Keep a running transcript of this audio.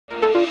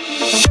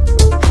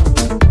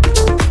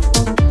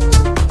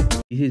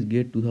This is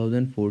GATE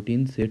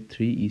 2014 Set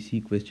 3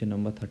 EC question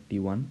number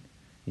 31.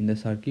 In the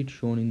circuit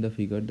shown in the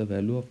figure, the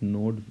value of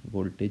node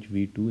voltage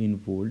V2 in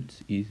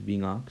volts is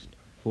being asked.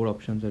 4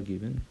 options are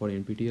given. For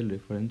NPTEL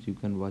reference, you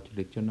can watch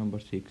lecture number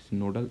 6,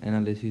 Nodal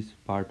Analysis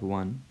Part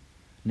 1,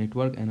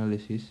 Network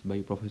Analysis by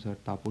Professor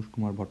Taposh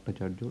Kumar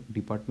Bhattacharya,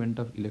 Department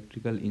of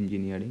Electrical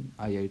Engineering,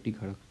 IIT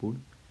Kharagpur.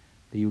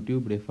 The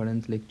YouTube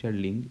reference lecture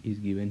link is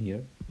given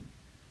here.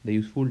 The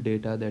useful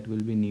data that will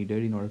be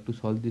needed in order to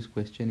solve this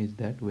question is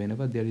that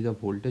whenever there is a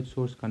voltage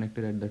source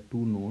connected at the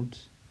two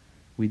nodes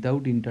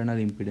without internal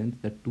impedance,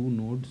 the two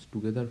nodes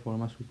together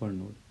form a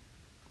supernode.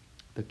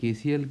 The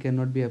KCL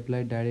cannot be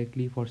applied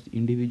directly for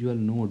individual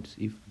nodes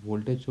if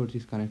voltage source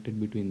is connected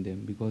between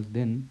them, because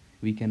then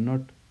we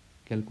cannot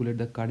calculate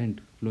the current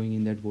flowing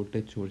in that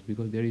voltage source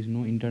because there is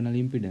no internal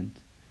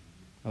impedance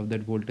of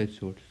that voltage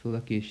source. So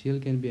the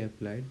KCL can be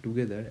applied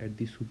together at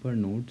the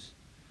supernodes,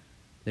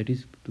 that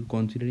is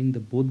considering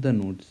both the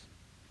nodes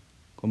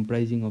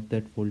comprising of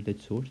that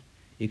voltage source,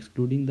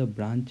 excluding the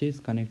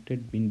branches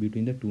connected in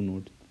between the two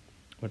nodes.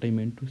 What I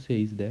meant to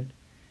say is that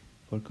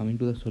for coming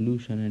to the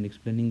solution and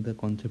explaining the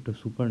concept of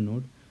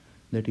supernode,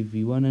 that if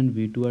V1 and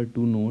V2 are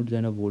two nodes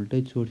and a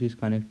voltage source is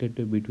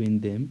connected between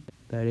them,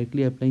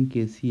 directly applying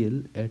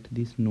KCL at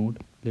this node,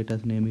 let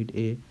us name it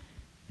A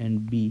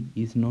and B,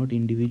 is not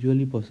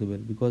individually possible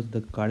because the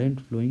current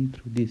flowing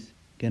through this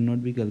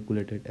cannot be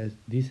calculated as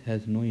this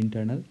has no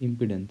internal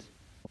impedance.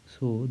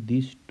 So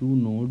these two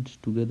nodes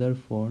together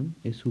form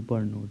a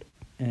supernode,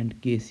 and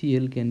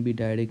KCL can be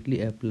directly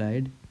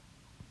applied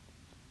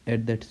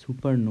at that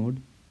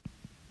supernode.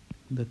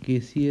 The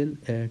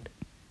KCL at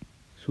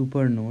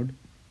supernode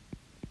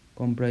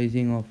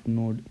comprising of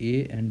node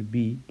A and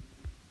B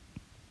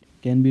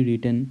can be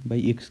written by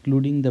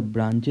excluding the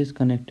branches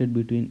connected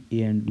between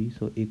A and B.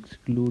 So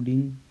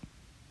excluding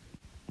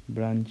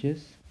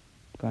branches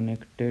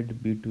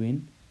connected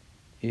between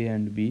A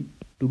and B,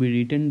 to be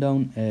written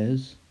down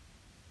as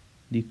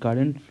the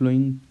current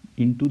flowing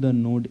into the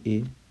node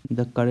A,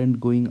 the current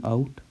going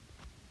out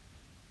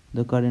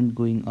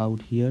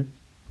here,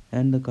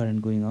 and the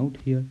current going out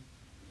here.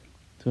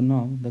 So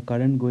now the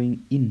current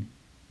going in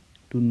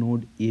to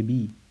node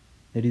AB,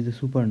 that is the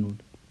supernode.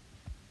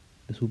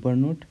 The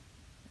supernode,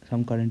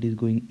 some current is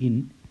going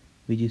in,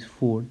 which is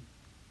 4,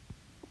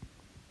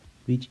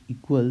 which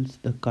equals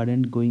the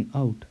current going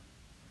out.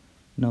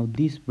 Now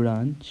this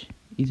branch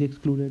is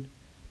excluded,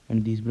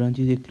 and this branch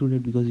is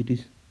excluded because it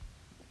is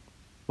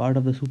part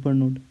of the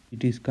supernode.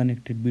 It is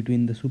connected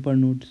between the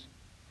supernodes.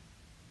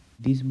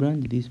 This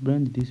branch, this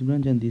branch, this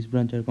branch, and this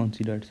branch are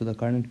considered. So the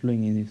current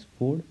flowing in is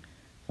 4,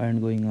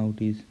 current going out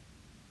is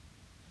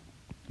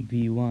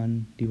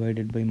V1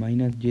 divided by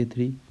minus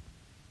J3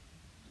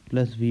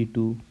 plus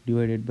V2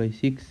 divided by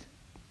 6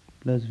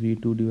 plus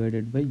V2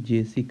 divided by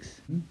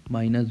J6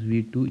 minus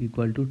V2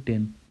 equal to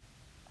 10.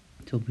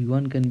 So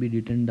V1 can be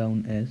written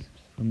down as,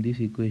 from this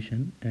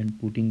equation and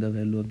putting the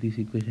value of this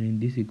equation in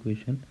this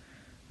equation,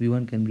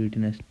 V1 can be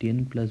written as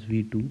 10 plus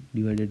V2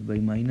 divided by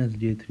minus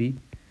J3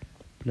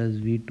 plus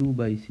V2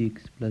 by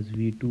 6 plus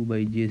V2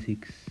 by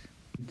J6.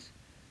 It's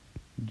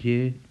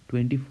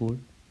J24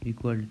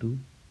 equal to,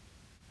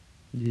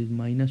 this is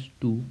minus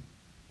 2,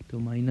 so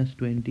minus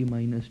 20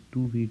 minus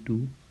 2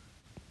 V2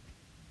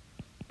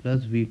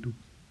 plus V2,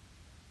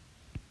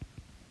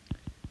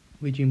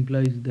 which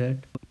implies that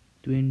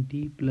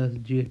 20 plus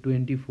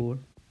J24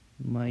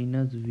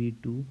 minus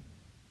V2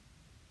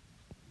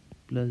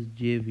 plus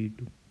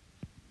JV2.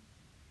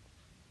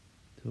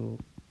 So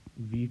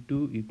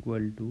V2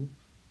 equal to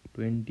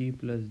 20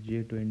 plus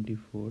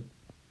J24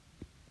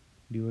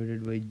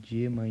 divided by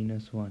J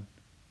minus 1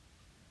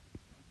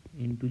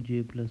 into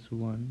J plus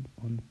 1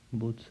 on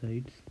both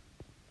sides.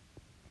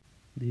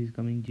 This is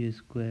coming J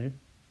square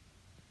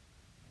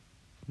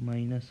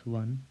minus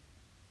 1.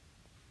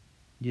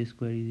 J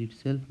square is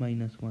itself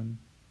minus 1.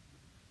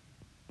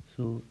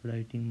 So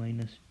writing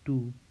minus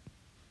 2,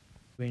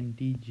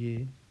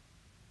 20J,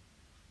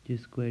 J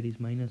square is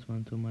minus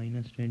 1, so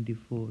minus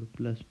 24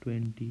 plus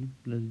 20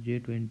 plus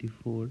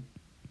J24.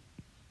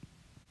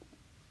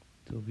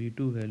 So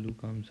V2 value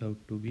comes out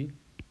to be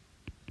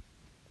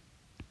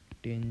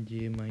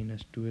 10J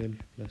minus 12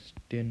 plus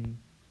 10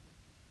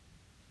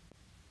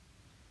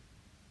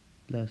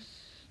 plus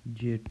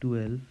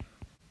J12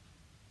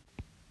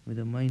 with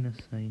a minus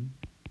sign,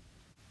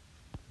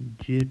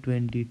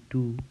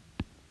 J22,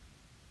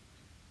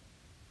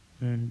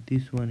 and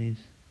this one is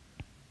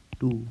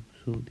 2,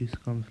 so this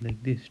comes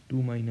like this,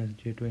 2 minus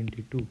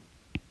J22.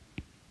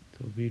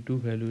 So V2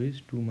 value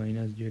is 2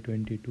 minus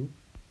J22.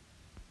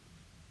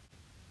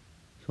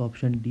 So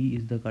option D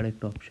is the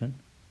correct option.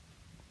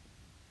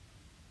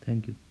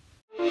 Thank you.